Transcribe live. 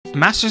The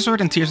Master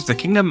Sword in Tears of the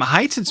Kingdom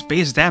hides its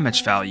base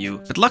damage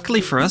value, but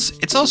luckily for us,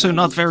 it's also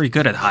not very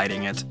good at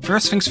hiding it.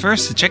 First things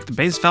first, to check the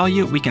base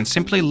value, we can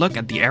simply look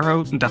at the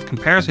arrow that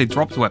compares a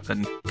dropped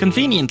weapon.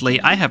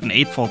 Conveniently, I have an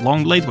 8-fold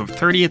long blade with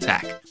 30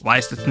 attack. Why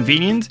is that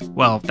convenient?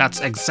 Well, that's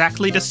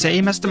exactly the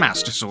same as the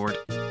Master Sword.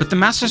 But the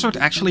Master Sword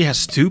actually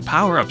has 2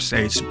 power-up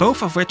states,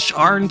 both of which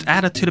aren't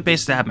added to the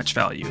base damage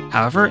value.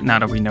 However, now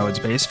that we know its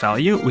base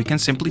value, we can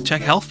simply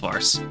check health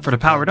bars. For the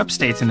powered-up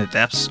state in the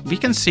depths, we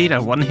can see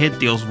that one hit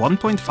deals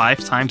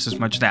 1.5 times as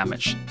much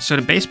damage, so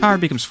the base power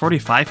becomes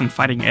 45 when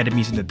fighting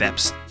enemies in the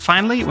depths.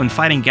 Finally, when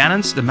fighting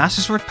Ganons, the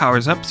Master Sword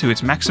powers up to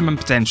its maximum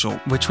potential,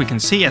 which we can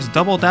see as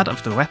double that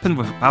of the weapon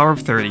with a power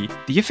of 30.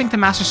 Do you think the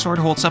Master Sword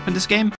holds up in this game?